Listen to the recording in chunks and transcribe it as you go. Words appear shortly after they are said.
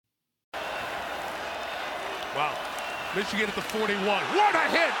Wow. Michigan at the 41. What a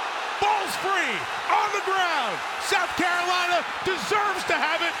hit! Ball's free on the ground. South Carolina deserves to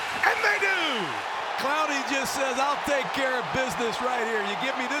have it, and they do. Clowney just says, I'll take care of business right here. You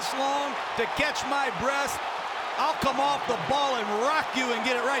give me this long to catch my breath, I'll come off the ball and rock you and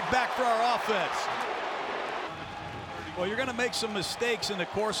get it right back for our offense. Well, you're going to make some mistakes in the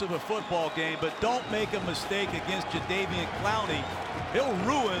course of a football game, but don't make a mistake against Jadeveon Clowney. He'll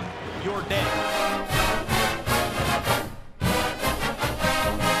ruin your day.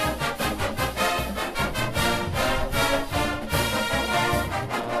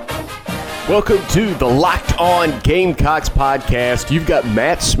 Welcome to the Locked On Gamecocks podcast. You've got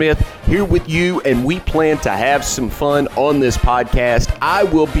Matt Smith here with you, and we plan to have some fun on this podcast. I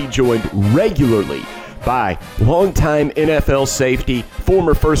will be joined regularly by longtime NFL safety,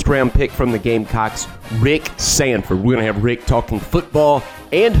 former first-round pick from the Gamecocks, Rick Sanford. We're going to have Rick talking football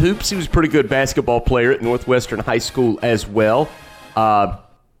and hoops. He was a pretty good basketball player at Northwestern High School as well.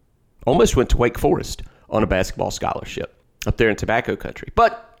 Almost went to Wake Forest on a basketball scholarship up there in Tobacco Country.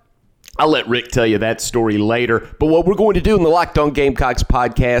 But I'll let Rick tell you that story later. But what we're going to do in the Locked On Gamecocks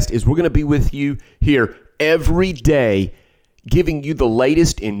podcast is we're going to be with you here every day, giving you the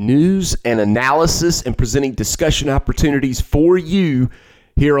latest in news and analysis and presenting discussion opportunities for you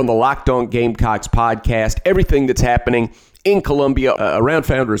here on the Locked On Gamecocks podcast. Everything that's happening in Columbia, around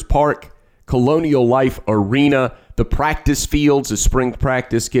Founders Park, Colonial Life Arena, the practice fields as spring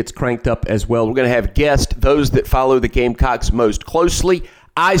practice gets cranked up as well. We're going to have guests, those that follow the Gamecocks most closely.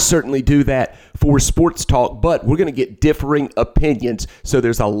 I certainly do that for sports talk, but we're going to get differing opinions. So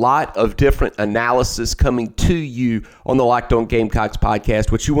there's a lot of different analysis coming to you on the Locked On Gamecocks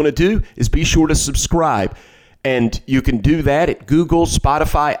podcast. What you want to do is be sure to subscribe. And you can do that at Google,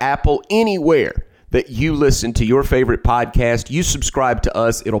 Spotify, Apple, anywhere that you listen to your favorite podcast. You subscribe to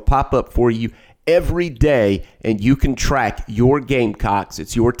us. It'll pop up for you every day, and you can track your Gamecocks.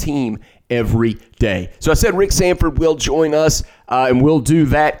 It's your team every day. So I said Rick Sanford will join us, and we'll do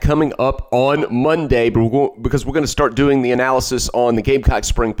that coming up on Monday, because we're going to start doing the analysis on the Gamecock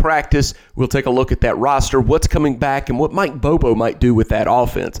spring practice. We'll take a look at that roster, what's coming back, and what Mike Bobo might do with that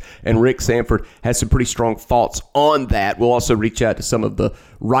offense. And Rick Sanford has some pretty strong thoughts on that. We'll also reach out to some of the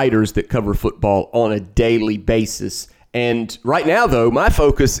writers that cover football on a daily basis. And right now, though, my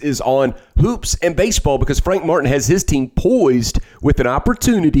focus is on hoops and baseball, because Frank Martin has his team poised with an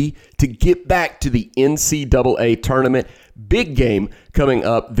opportunity to get back to the NCAA tournament. Big game coming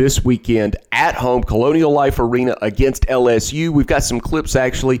up this weekend at home, Colonial Life Arena against LSU. We've got some clips,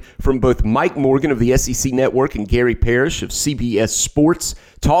 actually, from both Mike Morgan of the SEC Network and Gary Parrish of CBS Sports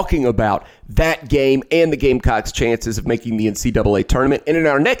talking about that game and the Gamecocks' chances of making the NCAA tournament. And in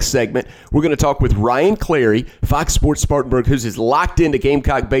our next segment, we're going to talk with Ryan Clary, Fox Sports Spartanburg, who's as locked into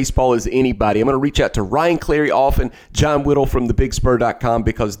Gamecock baseball as anybody. I'm going to reach out to Ryan Clary often, John Whittle from thebigspur.com,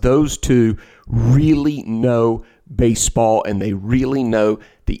 because those two really know baseball, and they really know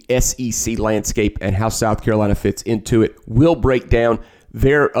the SEC landscape and how South Carolina fits into it. We'll break down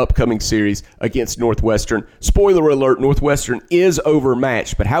their upcoming series against Northwestern. Spoiler alert, Northwestern is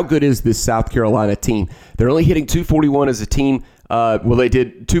overmatched, but how good is this South Carolina team? They're only hitting 241 as a team. They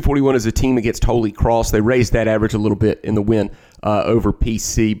did 241 as a team against Holy Cross. They raised that average a little bit in the win over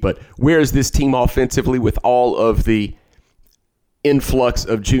PC, but where is this team offensively with all of the influx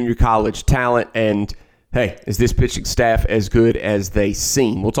of junior college talent? And hey, is this pitching staff as good as they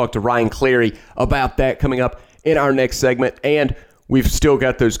seem? We'll talk to Ryan Clary about that coming up in our next segment. And we've still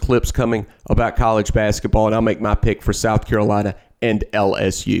got those clips coming about college basketball, and I'll make my pick for South Carolina and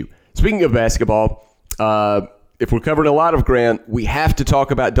LSU. Speaking of basketball, if we're covering a lot of ground, we have to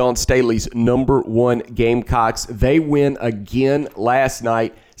talk about Dawn Staley's #1 Gamecocks. They win again last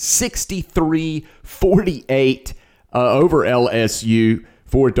night, 63-48 over LSU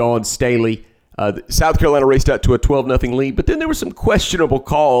for Dawn Staley. South Carolina raced out to a 12-0 lead, but then there were some questionable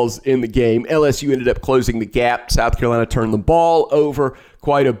calls in the game. LSU ended up closing the gap. South Carolina turned the ball over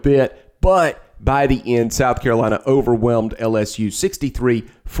quite a bit, but by the end, South Carolina overwhelmed LSU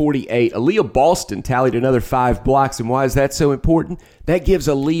 63-48. Aaliyah Boston tallied another 5 blocks, and why is that so important? That gives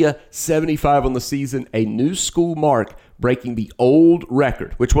Aaliyah 75 on the season, a new school mark, breaking the old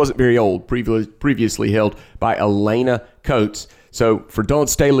record, which wasn't very old, previously held by Elena Coates. So for Dawn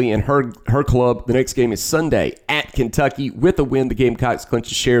Staley and her club, the next game is Sunday at Kentucky. With a win, the Gamecocks clinch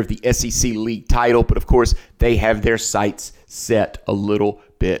a share of the SEC League title, but of course, they have their sights set a little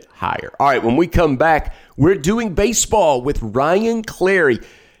bit higher. All right, when we come back, we're doing baseball with Ryan Clary.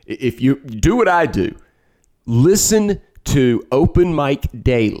 If you do what I do, listen to Open Mic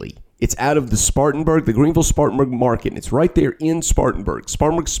Daily. It's out of the Greenville Spartanburg market, and it's right there in Spartanburg,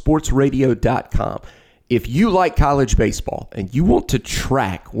 SpartanburgSportsRadio.com. if you like college baseball and you want to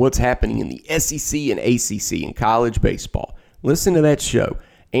track what's happening in the SEC and ACC in college baseball, listen to that show.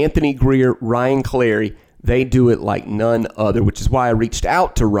 Anthony Greer, Ryan Clary, they do it like none other, which is why I reached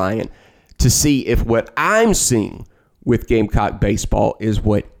out to Ryan to see if what I'm seeing with Gamecock baseball is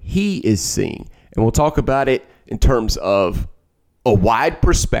what he is seeing. And we'll talk about it in terms of a wide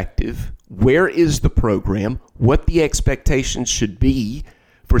perspective. Where is the program? What the expectations should be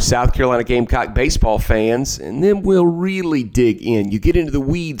for South Carolina Gamecock baseball fans, and then we'll really dig in. You get into the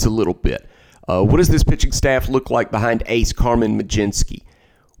weeds a little bit. What does this pitching staff look like behind ace Carmen Mlodzinski?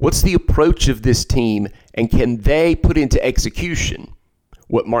 What's the approach of this team, and can they put into execution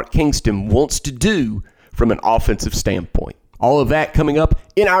what Mark Kingston wants to do from an offensive standpoint? All of that coming up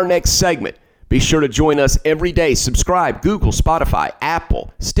in our next segment. Be sure to join us every day. Subscribe, Google, Spotify,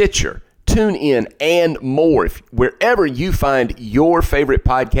 Apple, Stitcher, TuneIn, and more. Wherever you find your favorite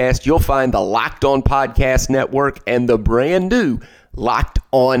podcast, you'll find the Locked On Podcast Network and the brand new Locked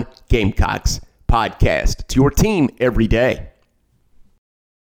On Gamecocks podcast. It's your team every day.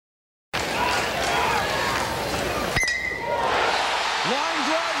 Line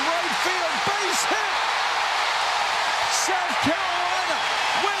drive, right field, base hit. South Carolina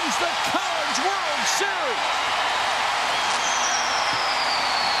wins the College World Series.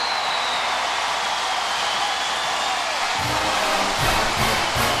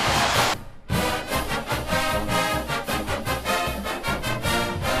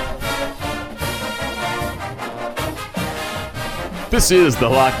 This is the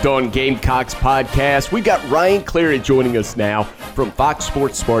Locked On Gamecocks podcast. We've got Ryan Clary joining us now from Fox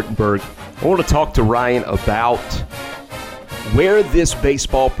Sports Spartanburg. I want to talk to Ryan about where this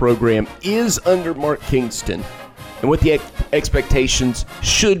baseball program is under Mark Kingston and what the expectations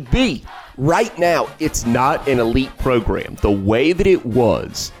should be. Right now, it's not an elite program the way that it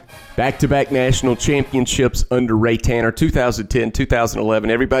was. Back-to-back national championships under Ray Tanner, 2010,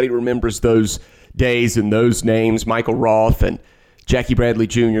 2011. Everybody remembers those days and those names, Michael Roth and Jackie Bradley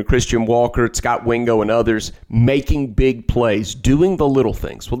Jr., Christian Walker, Scott Wingo, and others making big plays, doing the little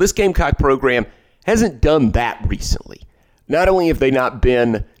things. Well, this Gamecock program hasn't done that recently. Not only have they not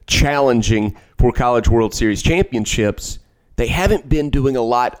been challenging for College World Series championships, they haven't been doing a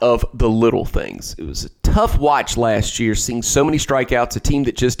lot of the little things. It was a tough watch last year, seeing so many strikeouts, a team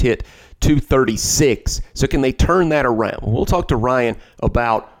that just hit 236. So can they turn that around? We'll talk to Ryan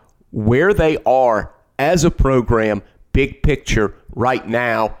about where they are as a program, big picture right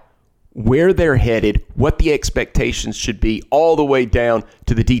now, where they're headed, what the expectations should be, all the way down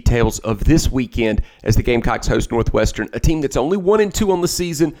to the details of this weekend as the Gamecocks host Northwestern, a team that's only 1-2 on the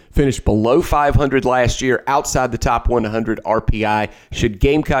season, finished below 500 last year, outside the top 100 RPI. Should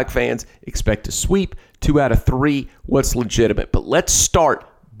Gamecock fans expect a sweep? 2 out of 3, what's legitimate? But let's start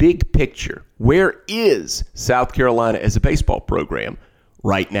big picture. Where is South Carolina as a baseball program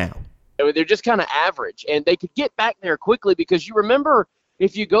right now? They're just kind of average, and they could get back there quickly because you remember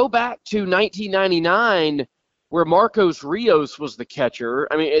if you go back to 1999 where Marcos Rios was the catcher,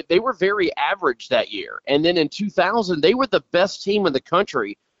 I mean, they were very average that year. And then in 2000, they were the best team in the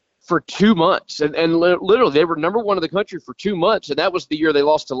country for 2 months. And literally, they were number one in the country for 2 months, and that was the year they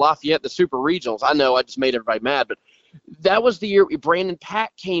lost to Lafayette, the Super Regionals. I know I just made everybody mad, but that was the year Brandon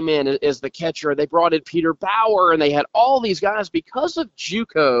Pack came in as the catcher. They brought in Peter Bauer, and they had all these guys. Because of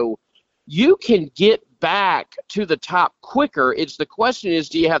JUCO, you can get back to the top quicker. It's the question is,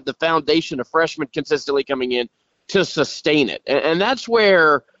 do you have the foundation of freshmen consistently coming in to sustain it? And that's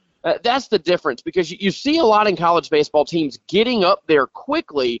where that's the difference, because you see a lot in college baseball teams getting up there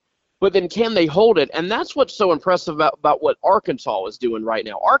quickly, but then can they hold it? And that's what's so impressive about what Arkansas is doing right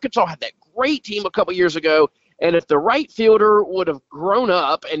now. Arkansas had that great team a couple years ago, and if the right fielder would have grown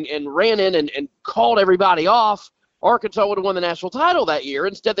up and ran in and called everybody off, Arkansas would have won the national title that year.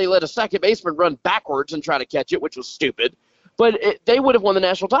 Instead, they let a second baseman run backwards and try to catch it, which was stupid. But they would have won the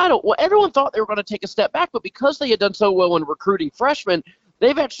national title. Well, everyone thought they were going to take a step back, but because they had done so well in recruiting freshmen,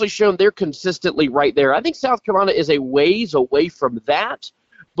 they've actually shown they're consistently right there. I think South Carolina is a ways away from that.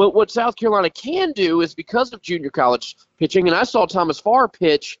 But what South Carolina can do is, because of junior college pitching, and I saw Thomas Farr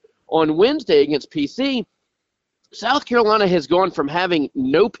pitch on Wednesday against PC, South Carolina has gone from having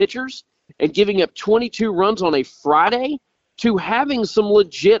no pitchers and giving up 22 runs on a Friday to having some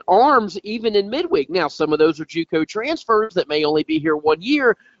legit arms even in midweek. Now, some of those are JUCO transfers that may only be here 1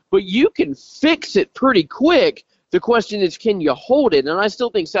 year, but you can fix it pretty quick. The question is, can you hold it? And I still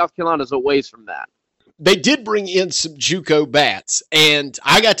think South Carolina's a ways from that. They did bring in some JUCO bats, and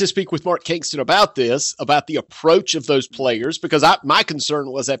I got to speak with Mark Kingston about this, about the approach of those players, because my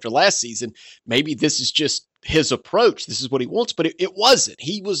concern was after last season, maybe this is just his approach. This is what he wants, but it wasn't.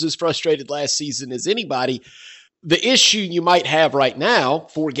 He was as frustrated last season as anybody. The issue you might have right now,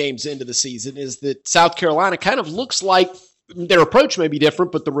 4 games into the season, is that South Carolina kind of looks like their approach may be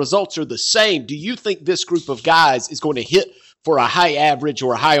different, but the results are the same. Do you think this group of guys is going to hit for a high average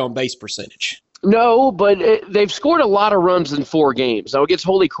or a high on-base percentage? No, but they've scored a lot of runs in 4 games. Now, against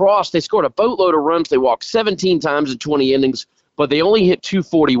Holy Cross, they scored a boatload of runs. They walked 17 times in 20 innings, but they only hit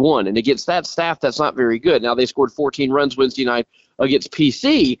 241. And against that staff, that's not very good. Now, they scored 14 runs Wednesday night against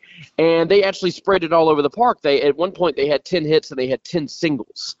PC, and they actually spread it all over the park. At one point, they had 10 hits and they had 10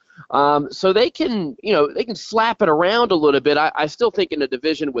 singles. So they can slap it around a little bit. I still think in a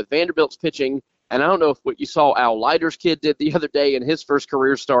division with Vanderbilt's pitching, and I don't know if what you saw Al Leiter's kid did the other day in his first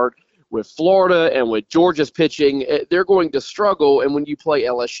career start, with Florida and with Georgia's pitching, they're going to struggle. And when you play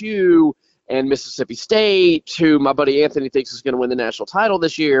LSU and Mississippi State, who my buddy Anthony thinks is going to win the national title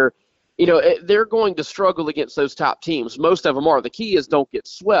this year, they're going to struggle against those top teams. Most of them are. The key is don't get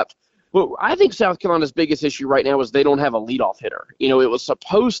swept. But I think South Carolina's biggest issue right now is they don't have a leadoff hitter. It was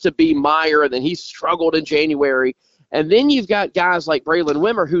supposed to be Meyer, and then he struggled in January. And then you've got guys like Braylon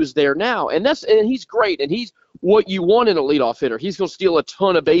Wimmer, who's there now, and he's great, and he's what you want in a leadoff hitter. He's going to steal a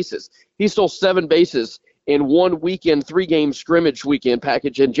ton of bases. He stole 7 bases in one weekend, 3-game scrimmage weekend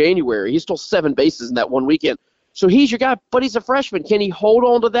package in January. He stole 7 bases in that one weekend. So he's your guy, but he's a freshman. Can he hold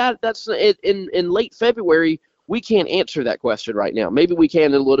on to that? That's in late February. We can't answer that question right now. Maybe we can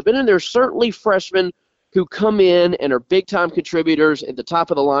in a little bit. And there's certainly freshmen who come in and are big-time contributors at the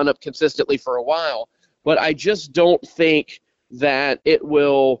top of the lineup consistently for a while. But I just don't think that it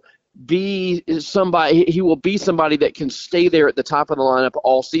will be somebody. He will be somebody that can stay there at the top of the lineup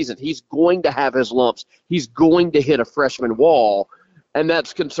all season. He's going to have his lumps. He's going to hit a freshman wall, and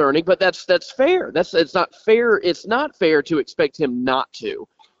that's concerning. But that's fair. It's not fair. It's not fair to expect him not to.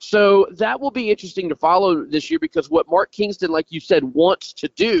 So that will be interesting to follow this year, because what Mark Kingston, like you said, wants to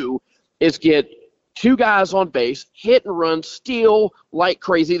do is get 2 guys on base, hit and run, steal like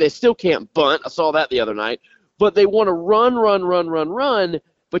crazy. They still can't bunt. I saw that the other night. But they want to run,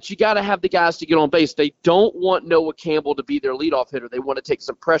 but you got to have the guys to get on base. They don't want Noah Campbell to be their leadoff hitter. They want to take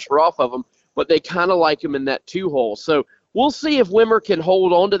some pressure off of him, but they kind of like him in that 2-hole. So we'll see if Wimmer can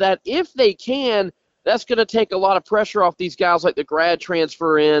hold on to that. If they can, that's going to take a lot of pressure off these guys like the grad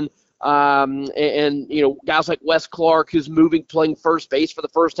transfer in, and guys like Wes Clark, who's playing first base for the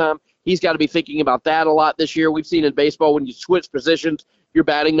first time. He's got to be thinking about that a lot this year. We've seen in baseball when you switch positions, your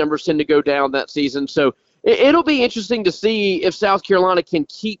batting numbers tend to go down that season. So it'll be interesting to see if South Carolina can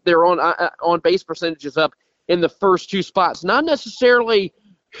keep their on base percentages up in the first 2 spots. Not necessarily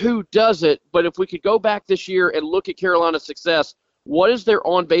who does it, but if we could go back this year and look at Carolina's success, what is their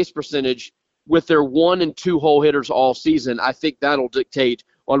on base percentage with their 1- and 2-hole hitters all season? I think that'll dictate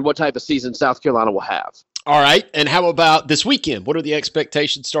on what type of season South Carolina will have. All right. And how about this weekend? What are the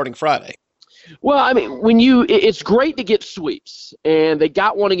expectations starting Friday? Well, I mean, it's great to get sweeps, and they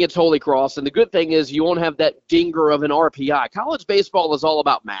got one against Holy Cross, and the good thing is you won't have that dinger of an RPI. College baseball is all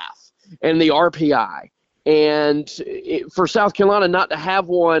about math and the RPI. And for South Carolina not to have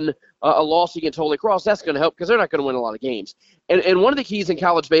a loss against Holy Cross, that's going to help because they're not going to win a lot of games. And one of the keys in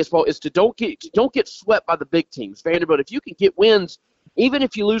college baseball is to don't get swept by the big teams. Vanderbilt, if you can get wins, even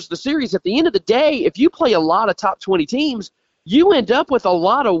if you lose the series, at the end of the day, if you play a lot of top 20 teams, you end up with a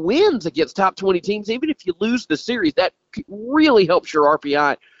lot of wins against top 20 teams. Even if you lose the series, that really helps your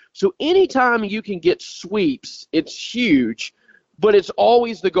RPI. So anytime you can get sweeps, it's huge, but it's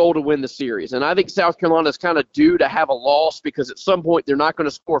always the goal to win the series. And I think South Carolina is kind of due to have a loss because at some point they're not going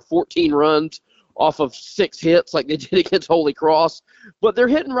to score 14 runs off of 6 hits like they did against Holy Cross. But they're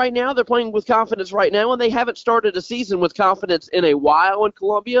hitting right now. They're playing with confidence right now, and they haven't started a season with confidence in a while in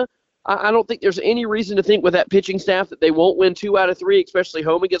Columbia. I don't think there's any reason to think with that pitching staff that they won't win 2 out of 3, especially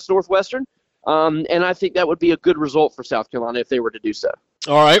home against Northwestern. And I think that would be a good result for South Carolina if they were to do so.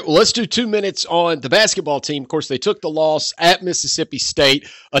 All right, well, let's do 2 minutes on the basketball team. Of course, they took the loss at Mississippi State,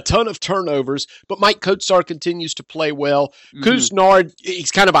 a ton of turnovers, but Mike Kotsar continues to play well. Couisnard, he's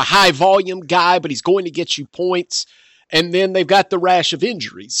kind of a high-volume guy, but he's going to get you points. And then they've got the rash of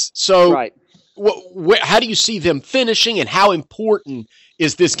injuries. So right. How do you see them finishing, and how important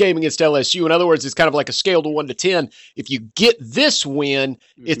is this game against LSU? In other words, it's kind of like a scale to 1 to 10. If you get this win,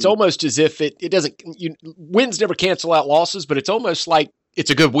 it's almost as if it doesn't – wins never cancel out losses, but it's almost like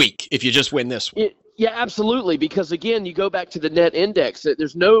it's a good week if you just win this one. Yeah, absolutely, because, again, you go back to the net index.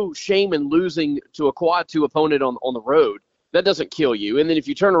 There's no shame in losing to a quad 2 opponent on the road. That doesn't kill you. And then if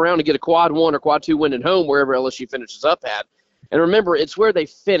you turn around and get a quad 1 or quad 2 win at home, wherever LSU finishes up at, And remember, it's where they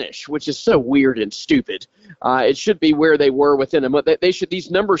finish, which is so weird and stupid. It should be where they were within a month.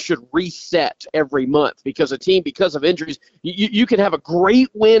 These numbers should reset every month because a team, because of injuries, you can have a great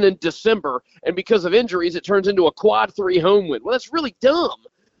win in December, and because of injuries, it turns into a quad 3 home win. Well, that's really dumb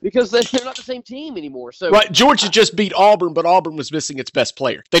because they're not the same team anymore. So right, Georgia just beat Auburn, but Auburn was missing its best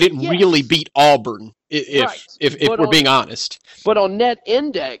player. They didn't really beat Auburn, if we're being honest. But on net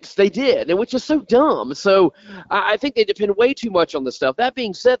index, they did, and which is so dumb. So I think they depend way too much on this stuff. That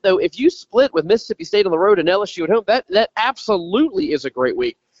being said, though, if you split with Mississippi State on the road and LSU at home, that absolutely is a great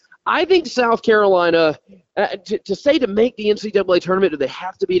week. I think South Carolina, to make the NCAA tournament, do they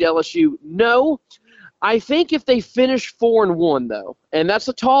have to beat LSU? No. I think if they finish 4-1, though, and that's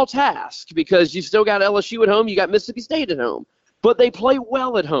a tall task because you still got LSU at home, you got Mississippi State at home, but they play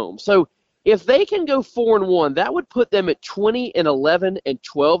well at home. So if they can go 4-1, that would put them at 20-11 and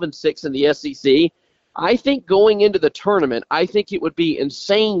 12-6 in the SEC. I think going into the tournament, I think it would be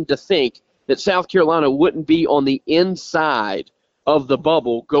insane to think that South Carolina wouldn't be on the inside of the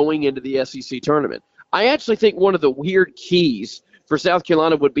bubble going into the SEC tournament. I actually think one of the weird keys for South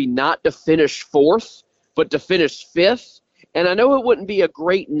Carolina would be not to finish 4th, but to finish 5th. And I know it wouldn't be a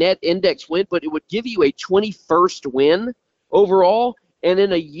great net index win, but it would give you a 21st win overall. And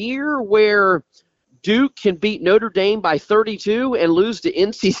in a year where Duke can beat Notre Dame by 32 and lose to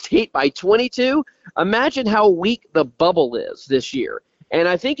NC State by 22, imagine how weak the bubble is this year. And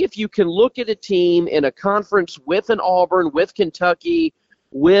I think if you can look at a team in a conference with an Auburn, with Kentucky,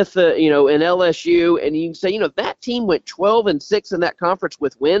 with an LSU, and you can say, that team went 12-6 in that conference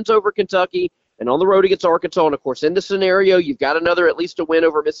with wins over Kentucky and on the road against Arkansas. And of course, in this scenario, you've got at least a win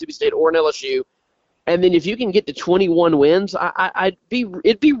over Mississippi State or an LSU. And then if you can get to 21 wins,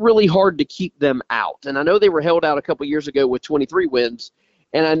 it'd be really hard to keep them out. And I know they were held out a couple years ago with 23 wins.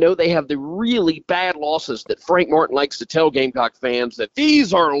 And I know they have the really bad losses that Frank Martin likes to tell Gamecock fans that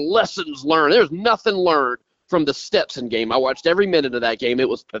these are lessons learned. There's nothing learned from the Stetson game. I watched every minute of that game. It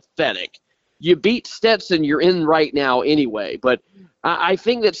was pathetic. You beat Stetson, you're in right now anyway. But I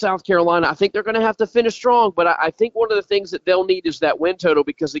think that South Carolina, I think they're going to have to finish strong. But I think one of the things that they'll need is that win total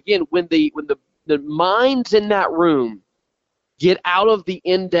because, again, when the minds in that room get out of the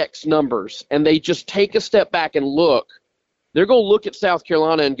index numbers and they just take a step back and look, they're going to look at South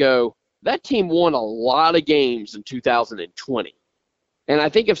Carolina and go, that team won a lot of games in 2020. And I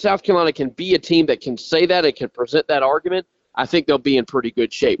think if South Carolina can be a team that can say that and can present that argument, I think they'll be in pretty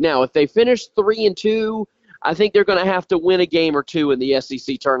good shape. Now, if they finish 3-2, I think they're going to have to win a game or two in the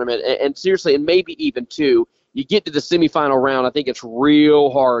SEC tournament. And seriously, and maybe even 2. You get to the semifinal round, I think it's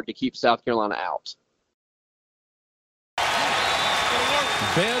real hard to keep South Carolina out.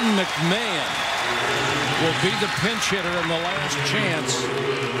 Ben McMahon will be the pinch hitter in the last chance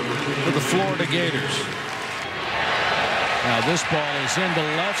for the Florida Gators. Now this ball is into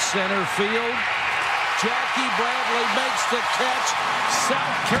left center field. Jackie Bradley makes the catch.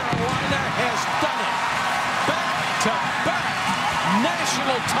 South Carolina has done it. Back-to-back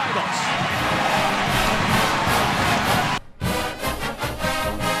national titles.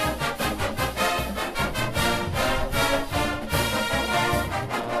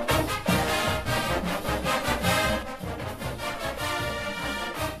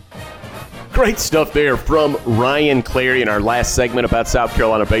 Great stuff there from Ryan Clary in our last segment about South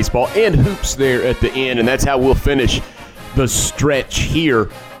Carolina baseball and hoops there at the end. And that's how we'll finish the stretch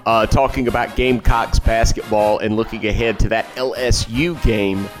here, talking about Gamecocks basketball and looking ahead to that LSU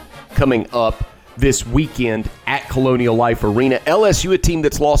game coming up this weekend at Colonial Life Arena. LSU, a team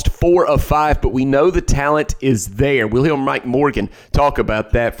that's lost 4 of 5, but we know the talent is there. We'll hear Mike Morgan talk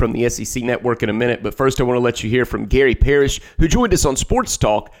about that from the SEC Network in a minute. But first, I want to let you hear from Gary Parrish, who joined us on Sports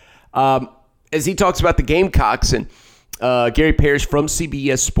Talk, as he talks about the Gamecocks. And Gary Parrish from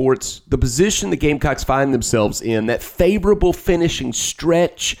CBS Sports, the position the Gamecocks find themselves in, that favorable finishing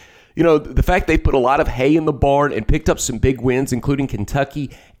stretch, the fact they put a lot of hay in the barn and picked up some big wins, including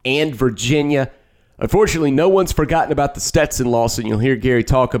Kentucky and Virginia. Unfortunately, no one's forgotten about the Stetson loss, and you'll hear Gary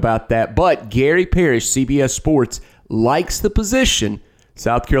talk about that. But Gary Parrish, CBS Sports, likes the position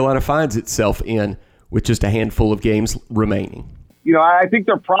South Carolina finds itself in with just a handful of games remaining. I think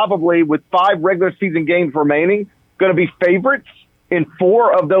they're probably, with 5 regular season games remaining, going to be favorites in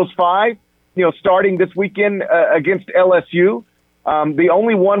 4 of those 5, starting this weekend against LSU. The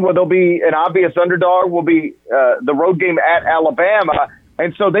only one where they'll be an obvious underdog will be the road game at Alabama.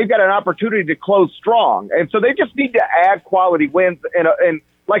 And so they've got an opportunity to close strong. And so they just need to add quality wins and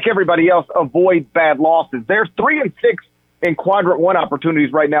like everybody else, avoid bad losses. They're 3-6 in quadrant 1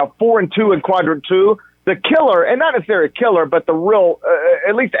 opportunities right now, 4-2 in quadrant 2. The killer, and not necessarily a killer, but the real,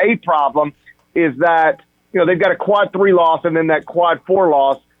 at least a problem, is that they've got a quad 3 loss and then that quad 4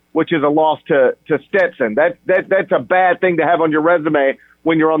 loss, which is a loss to Stetson. That's a bad thing to have on your resume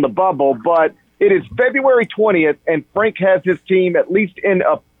when you're on the bubble. But it is February 20th, and Frank has his team at least in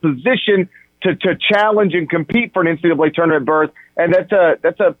a position to challenge and compete for an NCAA tournament berth, and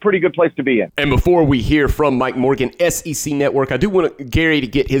that's a pretty good place to be in. And before we hear from Mike Morgan, SEC Network, I do want Gary to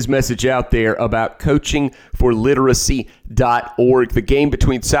get his message out there about coachingforliteracy.org. The game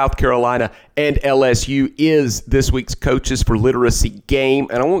between South Carolina and LSU is this week's Coaches for Literacy game,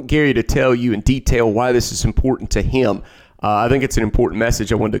 and I want Gary to tell you in detail why this is important to him. I think it's an important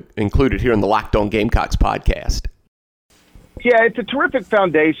message. I wanted to include it here in the Locked On Gamecocks podcast. Yeah, it's a terrific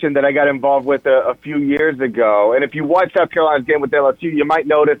foundation that I got involved with a few years ago. And if you watch South Carolina's game with LSU, you might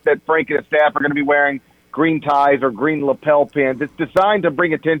notice that Frank and his staff are going to be wearing green ties or green lapel pins. It's designed to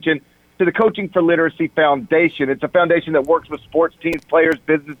bring attention to the Coaching for Literacy Foundation. It's a foundation that works with sports teams, players,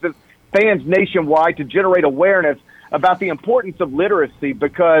 businesses, fans nationwide to generate awareness about the importance of literacy,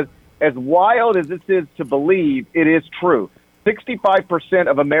 because as wild as this is to believe, it is true. 65%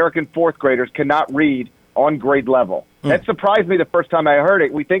 of American fourth graders cannot read on grade level. That surprised me the first time I heard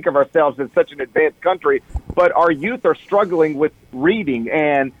it. We think of ourselves as such an advanced country, but our youth are struggling with reading.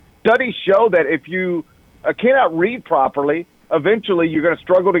 And studies show that if you cannot read properly, eventually you're going to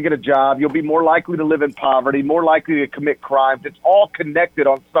struggle to get a job. You'll be more likely to live in poverty, more likely to commit crimes. It's all connected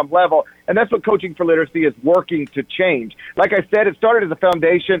on some level, and that's what Coaching for Literacy is working to change. Like I said, it started as a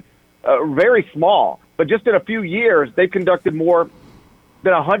foundation, very small, but just in a few years, they've conducted more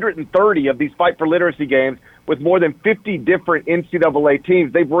than 130 of these Fight for Literacy games with more than 50 different NCAA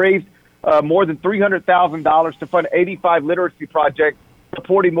teams. They've raised more than $300,000 to fund 85 literacy projects,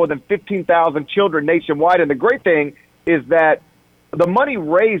 supporting more than 15,000 children nationwide. And the great thing is that the money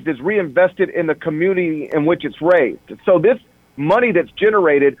raised is reinvested in the community in which it's raised. So this money that's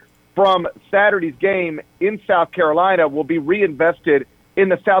generated from Saturday's game in South Carolina will be reinvested in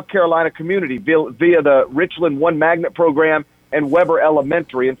the South Carolina community via the Richland One Magnet program and Weber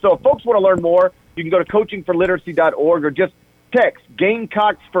Elementary. And so if folks want to learn more, you can go to coachingforliteracy.org or just text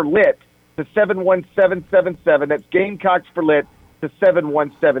Gamecocks for Lit to 71777. That's Gamecocks for Lit to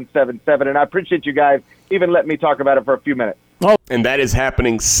 71777. And I appreciate you guys even letting me talk about it for a few minutes. And that is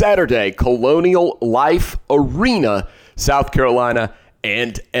happening Saturday, Colonial Life Arena, South Carolina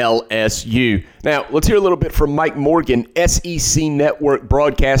and LSU. Now, let's hear a little bit from Mike Morgan, SEC Network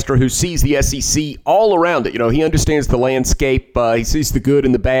broadcaster who sees the SEC all around it. He understands the landscape. He sees the good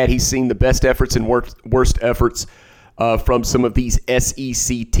and the bad. He's seen the best efforts and worst efforts from some of these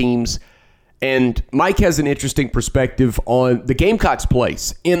SEC teams. And Mike has an interesting perspective on the Gamecocks'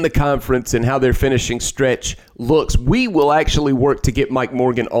 place in the conference and how their finishing stretch looks. We will actually work to get Mike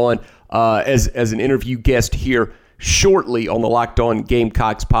Morgan on as an interview guest here shortly on the Locked On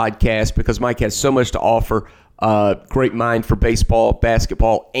Gamecocks podcast, because Mike has so much to offer. Great mind for baseball,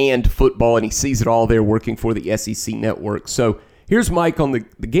 basketball, and football, and he sees it all there working for the SEC Network. So here's Mike on the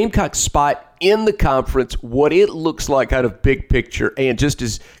Gamecocks spot in the conference, what it looks like out of big picture, and just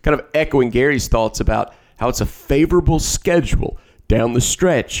as kind of echoing Gary's thoughts about how it's a favorable schedule down the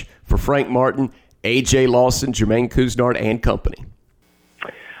stretch for Frank Martin, A.J. Lawson, Jermaine Couisnard, and company.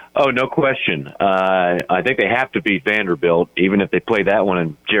 Oh, no question. I think they have to beat Vanderbilt, even if they play that one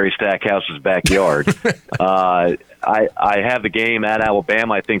in Jerry Stackhouse's backyard. I have the game at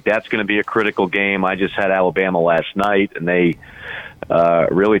Alabama. I think that's going to be a critical game. I just had Alabama last night, and they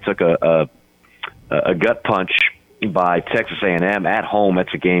really took a gut punch by Texas A&M at home.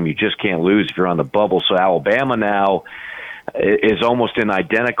 That's a game you just can't lose if you're on the bubble. So Alabama now is almost in an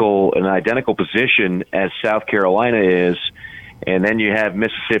identical position as South Carolina is. And then you have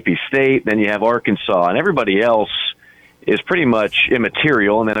Mississippi State, then you have Arkansas, and everybody else is pretty much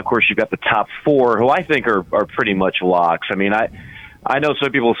immaterial. And then, of course, you've got the top four, who I think are pretty much locks. I mean, I know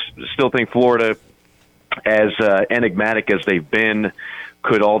some people still think Florida, as enigmatic as they've been,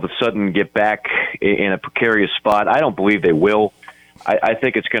 could all of a sudden get back in a precarious spot. I don't believe they will. I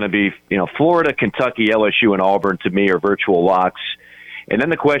think it's going to be, Florida, Kentucky, LSU, and Auburn, to me, are virtual locks. And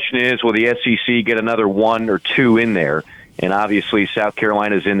then the question is, will the SEC get another one or two in there? And obviously, South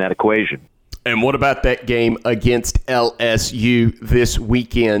Carolina's in that equation. And what about that game against LSU this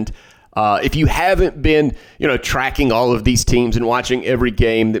weekend? If you haven't been, tracking all of these teams and watching every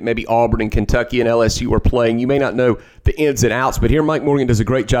game that maybe Auburn and Kentucky and LSU are playing, you may not know the ins and outs. But here, Mike Morgan does a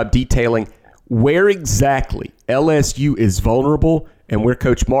great job detailing where exactly LSU is vulnerable and where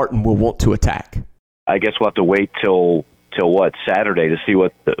Coach Martin will want to attack. I guess we'll have to wait till Saturday to see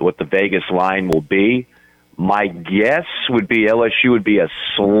what the Vegas line will be. My guess would be LSU would be a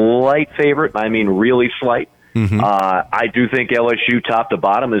slight favorite. I mean, really slight. I do think LSU, top to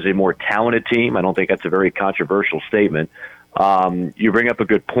bottom, is a more talented team. I don't think that's a very controversial statement. You bring up a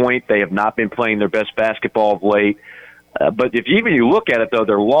good point. They have not been playing their best basketball of late. But if you look at it, though,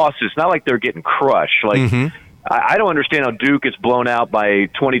 their losses, it's not like they're getting crushed. Like I don't understand how Duke is blown out by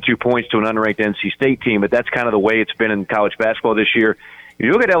 22 points to an unranked NC State team, but that's kind of the way it's been in college basketball this year. If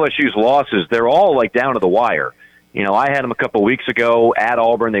you look at LSU's losses, they're all like down to the wire. You know, I had them a couple weeks ago at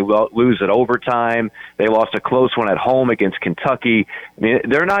Auburn. They lose at overtime. They lost a close one at home against Kentucky. I mean,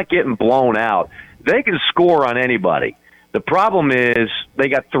 they're not getting blown out. They can score on anybody. The problem is they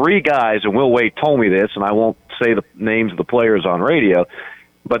got three guys, and Will Wade told me this, and I won't say the names of the players on radio,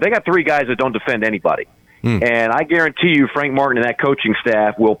 but they got three guys that don't defend anybody. And I guarantee you Frank Martin and that coaching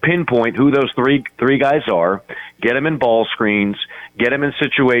staff will pinpoint who those three guys are, get them in ball screens, get them in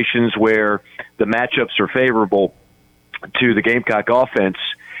situations where the matchups are favorable to the Gamecock offense,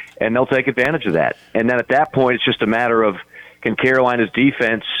 and they'll take advantage of that. And then at that point, it's just a matter of, can Carolina's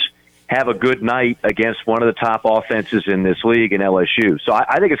defense have a good night against one of the top offenses in this league in LSU? So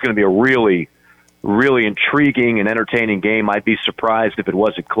I think it's going to be a really, really intriguing and entertaining game. I'd be surprised if it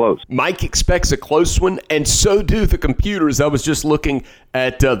wasn't close. Mike expects a close one, and so do the computers. I was just looking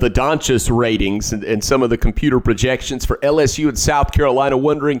at the Donchas ratings and some of the computer projections for LSU and South Carolina,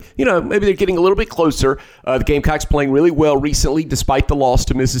 wondering, maybe they're getting a little bit closer. The Gamecocks playing really well recently, despite the loss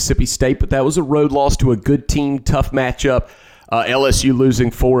to Mississippi State, but that was a road loss to a good team, tough matchup. LSU losing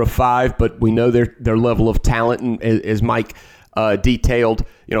 4 of 5, but we know their level of talent, and as Mike detailed,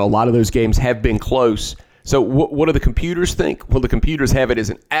 a lot of those games have been close. So what do the computers think? Well, the computers have it as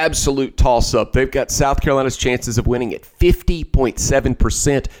an absolute toss-up. They've got South Carolina's chances of winning at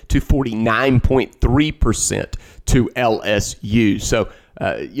 50.7% to 49.3% to LSU. So,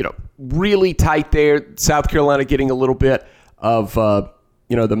 really tight there. South Carolina getting a little bit of,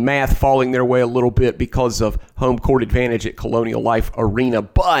 the math falling their way a little bit because of home court advantage at Colonial Life Arena.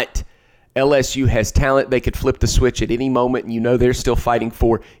 But LSU has talent. They could flip the switch at any moment, and they're still fighting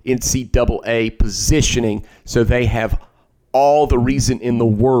for NCAA positioning, so they have all the reason in the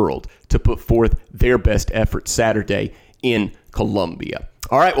world to put forth their best effort Saturday in Columbia.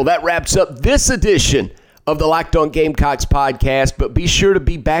 All right, well, that wraps up this edition of the Locked On Gamecocks podcast, but be sure to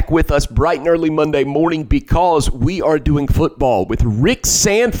be back with us bright and early Monday morning, because we are doing football with Rick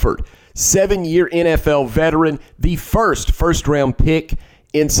Sanford, 7-year NFL veteran, the first-round pick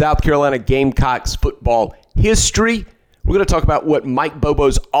in South Carolina Gamecocks football history. We're going to talk about what Mike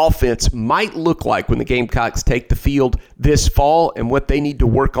Bobo's offense might look like when the Gamecocks take the field this fall and what they need to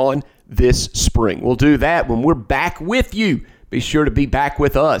work on this spring. We'll do that when we're back with you. Be sure to be back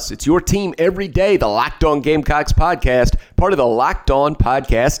with us. It's your team every day, the Locked On Gamecocks podcast, part of the Locked On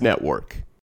Podcast Network.